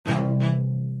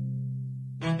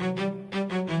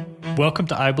Welcome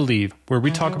to I Believe, where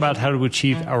we talk about how to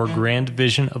achieve our grand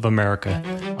vision of America.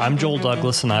 I'm Joel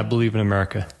Douglas, and I believe in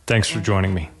America. Thanks for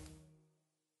joining me.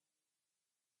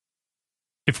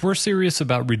 If we're serious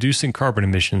about reducing carbon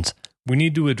emissions, we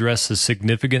need to address a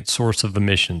significant source of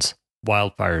emissions: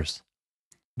 wildfires.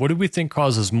 What do we think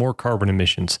causes more carbon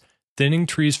emissions? Thinning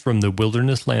trees from the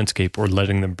wilderness landscape or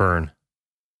letting them burn?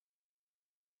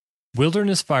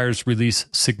 Wilderness fires release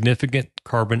significant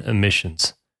carbon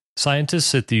emissions.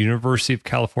 Scientists at the University of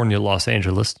California, Los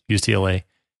Angeles, UCLA,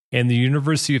 and the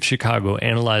University of Chicago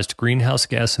analyzed greenhouse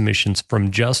gas emissions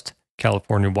from just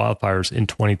California wildfires in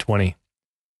 2020.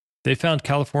 They found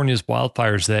California's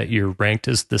wildfires that year ranked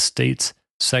as the state's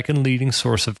second leading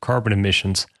source of carbon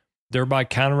emissions, thereby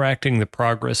counteracting the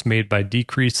progress made by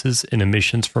decreases in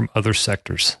emissions from other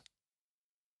sectors.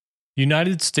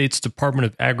 United States Department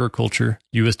of Agriculture,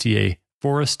 USDA,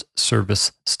 Forest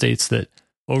Service states that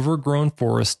overgrown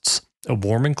forests, a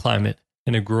warming climate,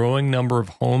 and a growing number of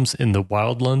homes in the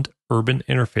wildland-urban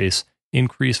interface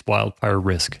increase wildfire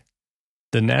risk.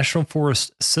 The National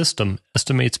Forest System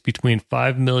estimates between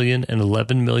 5 million and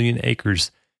 11 million acres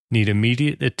need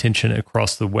immediate attention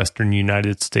across the western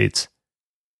United States.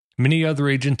 Many other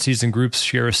agencies and groups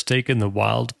share a stake in the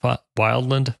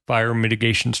wildland fire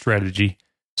mitigation strategy,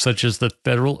 such as the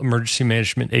Federal Emergency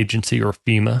Management Agency, or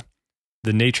FEMA,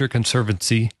 the Nature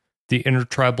Conservancy, the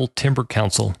Intertribal Timber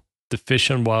Council, the Fish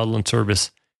and Wildlife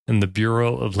Service, and the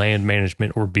Bureau of Land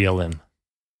Management, or BLM.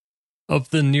 Of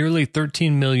the nearly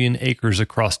 13 million acres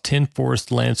across 10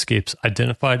 forest landscapes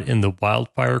identified in the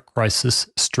Wildfire Crisis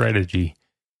Strategy,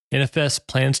 NFS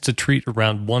plans to treat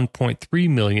around 1.3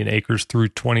 million acres through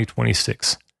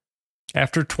 2026.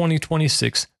 After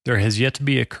 2026, there has yet to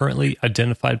be a currently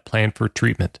identified plan for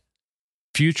treatment.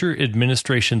 Future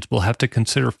administrations will have to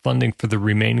consider funding for the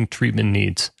remaining treatment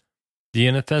needs. The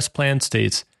NFS plan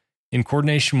states, in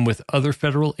coordination with other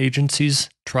federal agencies,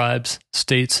 tribes,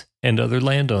 states, and other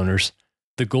landowners,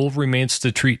 the goal remains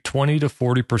to treat 20 to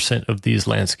 40% of these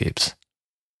landscapes.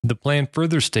 The plan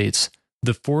further states,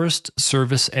 the Forest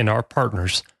Service and our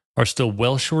partners are still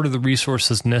well short of the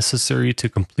resources necessary to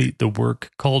complete the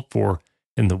work called for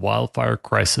in the Wildfire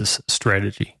Crisis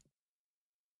Strategy.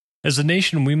 As a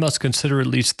nation, we must consider at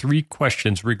least 3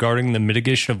 questions regarding the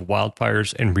mitigation of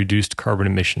wildfires and reduced carbon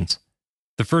emissions.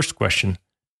 The first question,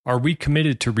 are we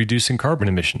committed to reducing carbon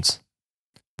emissions?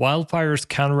 Wildfires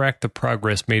counteract the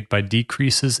progress made by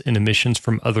decreases in emissions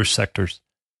from other sectors.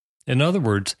 In other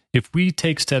words, if we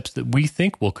take steps that we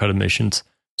think will cut emissions,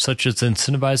 such as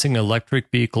incentivizing electric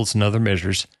vehicles and other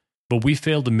measures, but we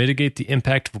fail to mitigate the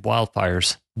impact of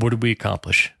wildfires, what do we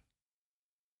accomplish?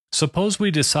 Suppose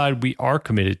we decide we are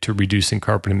committed to reducing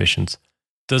carbon emissions.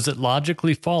 Does it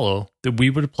logically follow that we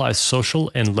would apply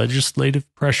social and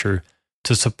legislative pressure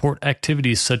to support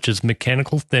activities such as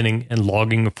mechanical thinning and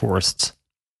logging of forests?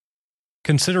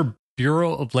 Consider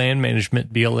Bureau of Land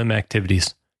Management (BLM)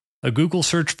 activities. A Google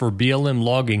search for BLM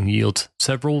logging yields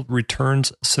several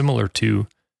returns similar to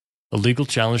a legal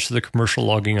challenge to the commercial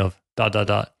logging of ...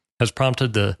 has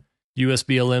prompted the US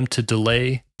BLM to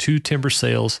delay 2 timber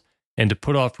sales and to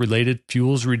put off related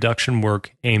fuels reduction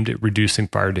work aimed at reducing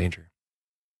fire danger.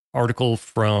 Article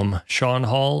from Sean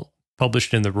Hall,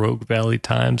 published in the Rogue Valley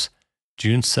Times,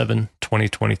 June 7,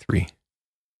 2023.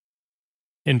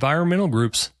 Environmental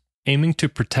groups aiming to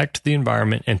protect the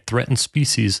environment and threatened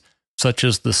species, such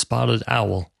as the spotted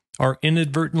owl, are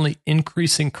inadvertently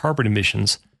increasing carbon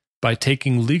emissions by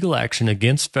taking legal action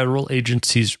against federal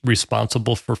agencies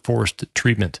responsible for forest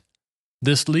treatment.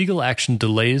 This legal action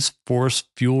delays forest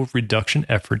fuel reduction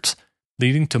efforts,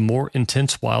 leading to more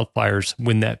intense wildfires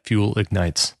when that fuel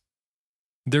ignites.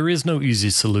 There is no easy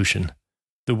solution.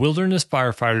 The wilderness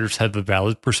firefighters have a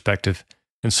valid perspective,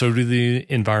 and so do the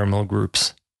environmental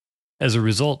groups. As a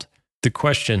result, the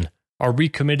question, are we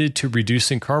committed to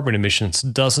reducing carbon emissions,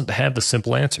 doesn't have a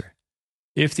simple answer.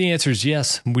 If the answer is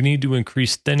yes, we need to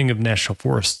increase thinning of national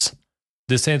forests.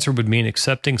 This answer would mean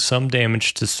accepting some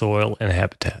damage to soil and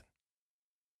habitat.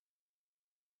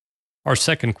 Our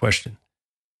second question,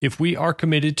 if we are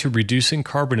committed to reducing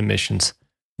carbon emissions,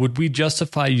 would we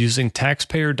justify using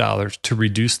taxpayer dollars to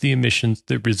reduce the emissions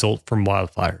that result from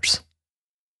wildfires?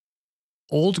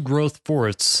 Old-growth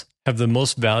forests have the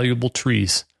most valuable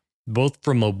trees, both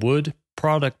from a wood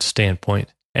product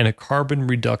standpoint and a carbon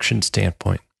reduction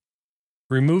standpoint.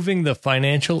 Removing the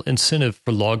financial incentive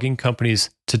for logging companies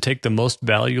to take the most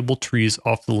valuable trees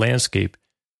off the landscape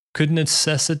could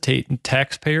necessitate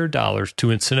taxpayer dollars to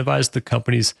incentivize the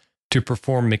companies to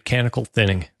perform mechanical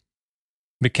thinning.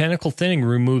 Mechanical thinning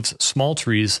removes small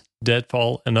trees,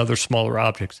 deadfall, and other smaller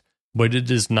objects, but it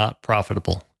is not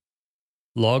profitable.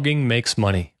 Logging makes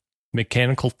money.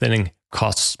 mechanical thinning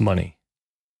costs money.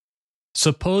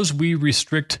 Suppose we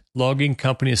restrict logging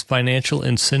companies' financial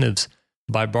incentives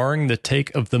by barring the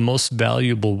take of the most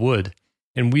valuable wood,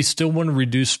 and we still want to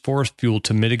reduce forest fuel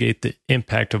to mitigate the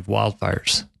impact of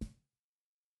wildfires.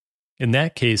 In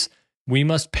that case, we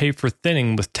must pay for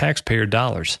thinning with taxpayer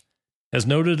dollars. As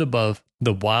noted above,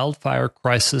 the wildfire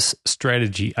crisis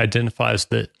strategy identifies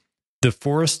that the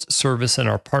Forest Service and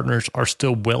our partners are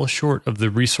still well short of the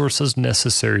resources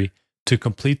necessary to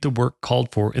complete the work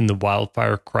called for in the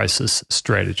wildfire crisis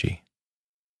strategy.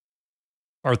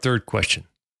 Our third question: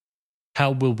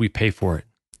 how will we pay for it?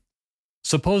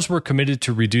 Suppose we're committed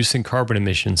to reducing carbon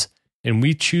emissions and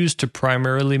we choose to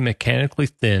primarily mechanically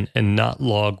thin and not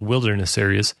log wilderness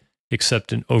areas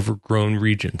except in overgrown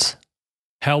regions.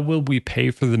 How will we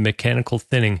pay for the mechanical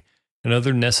thinning and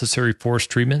other necessary forest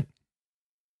treatment?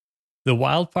 The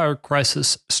wildfire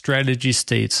crisis strategy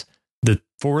states that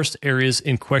forest areas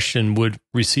in question would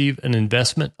receive an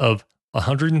investment of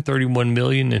 $131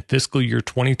 million in fiscal year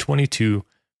 2022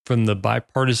 from the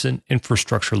bipartisan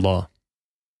infrastructure law.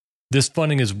 This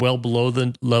funding is well below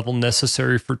the level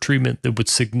necessary for treatment that would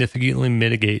significantly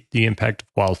mitigate the impact of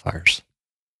wildfires.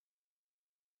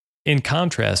 In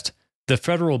contrast, the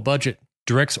federal budget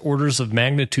directs orders of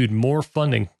magnitude more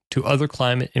funding to other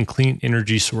climate and clean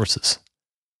energy sources.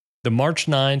 The March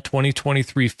 9,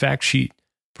 2023 fact sheet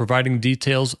providing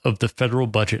details of the federal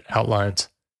budget outlines: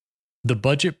 the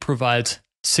budget provides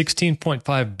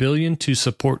 $16.5 billion to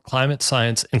support climate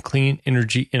science and clean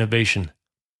energy innovation,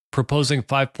 proposing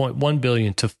 $5.1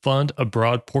 billion to fund a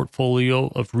broad portfolio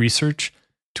of research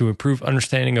to improve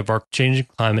understanding of our changing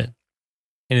climate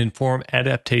and inform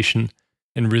adaptation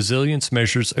and resilience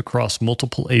measures across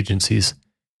multiple agencies,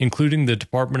 including the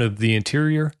Department of the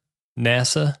Interior,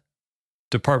 NASA,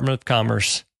 Department of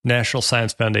Commerce, National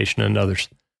Science Foundation, and others.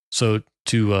 So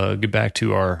to get back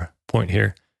to our point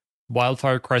here,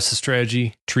 wildfire crisis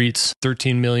strategy treats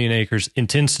 13 million acres,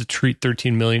 intends to treat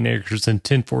 13 million acres in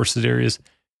 10 forested areas.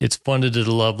 It's funded at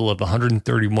a level of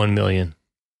 $131 million.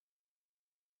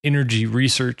 Energy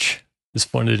research is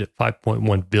funded at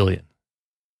 $5.1 billion.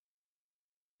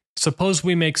 Suppose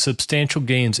we make substantial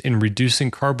gains in reducing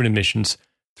carbon emissions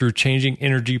through changing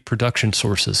energy production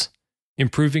sources,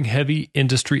 improving heavy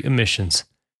industry emissions,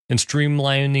 and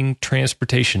streamlining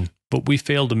transportation, but we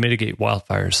fail to mitigate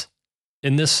wildfires.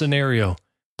 In this scenario,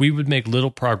 we would make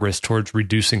little progress towards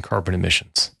reducing carbon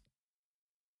emissions.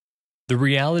 The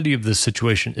reality of this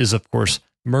situation is, of course,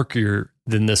 murkier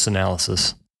than this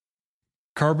analysis.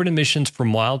 Carbon emissions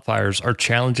from wildfires are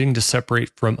challenging to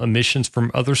separate from emissions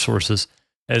from other sources,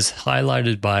 as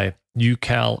highlighted by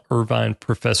UCal Irvine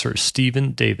professor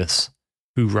Stephen Davis,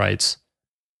 who writes,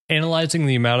 "Analyzing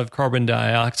the amount of carbon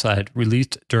dioxide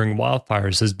released during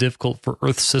wildfires is difficult for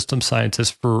Earth system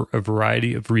scientists for a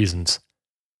variety of reasons.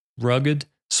 Rugged,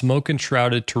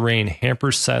 smoke-enshrouded terrain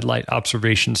hampers satellite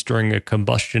observations during a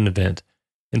combustion event,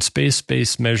 and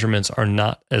space-based measurements are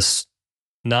not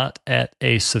at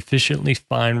a sufficiently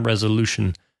fine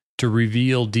resolution to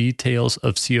reveal details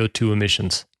of CO2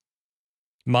 emissions.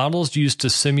 Models used to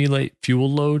simulate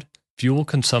fuel load, fuel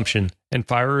consumption, and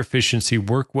fire efficiency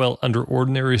work well under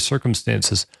ordinary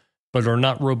circumstances, but are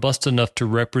not robust enough to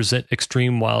represent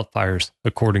extreme wildfires,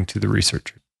 according to the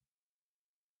researcher."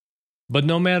 But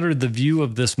no matter the view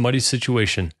of this muddy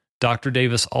situation, Dr.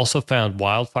 Davis also found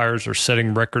wildfires are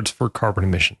setting records for carbon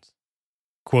emissions.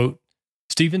 Quote,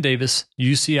 "Stephen Davis,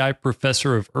 UCI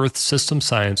professor of Earth System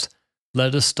Science,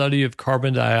 led a study of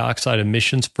carbon dioxide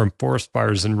emissions from forest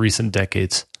fires in recent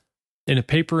decades. In a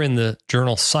paper in the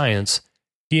journal Science,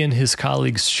 he and his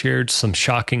colleagues shared some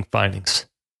shocking findings.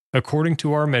 According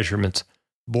to our measurements,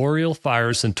 boreal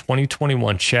fires in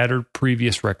 2021 shattered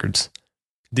previous records.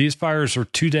 These fires are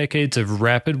 2 decades of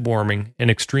rapid warming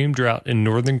and extreme drought in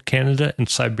northern Canada and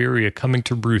Siberia coming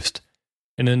to roost,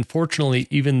 and unfortunately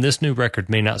even this new record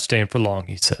may not stand for long,"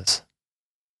 he says.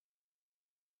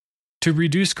 To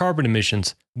reduce carbon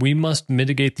emissions, we must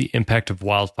mitigate the impact of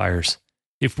wildfires.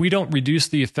 If we don't reduce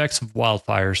the effects of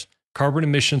wildfires, carbon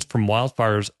emissions from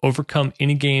wildfires overcome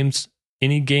any gains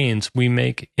we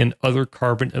make in other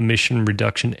carbon emission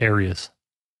reduction areas.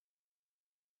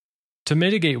 To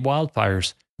mitigate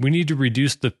wildfires, we need to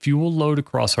reduce the fuel load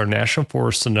across our national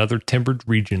forests and other timbered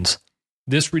regions.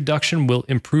 This reduction will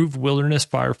improve wilderness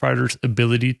firefighters'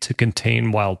 ability to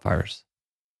contain wildfires.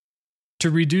 To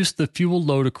reduce the fuel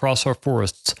load across our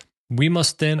forests, we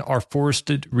must thin our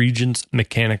forested regions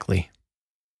mechanically.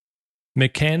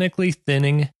 Mechanically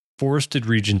thinning forested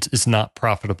regions is not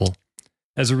profitable.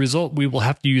 As a result, we will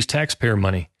have to use taxpayer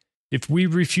money. If we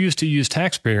refuse to use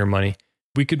taxpayer money,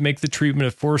 we could make the treatment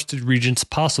of forested regions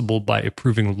possible by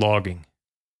approving logging.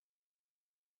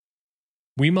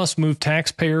 We must move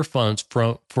taxpayer funds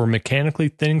for mechanically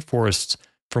thinning forests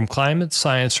from climate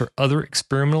science or other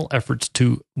experimental efforts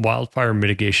to wildfire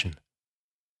mitigation.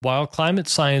 While climate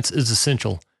science is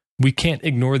essential, we can't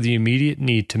ignore the immediate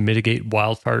need to mitigate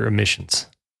wildfire emissions.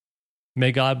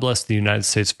 May God bless the United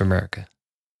States of America.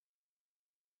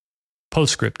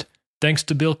 Postscript. Thanks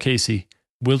to Bill Casey,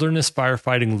 wilderness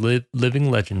firefighting living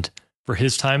legend, for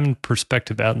his time and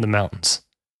perspective out in the mountains.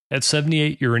 At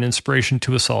 78, you're an inspiration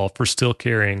to us all for still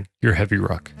carrying your heavy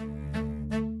ruck.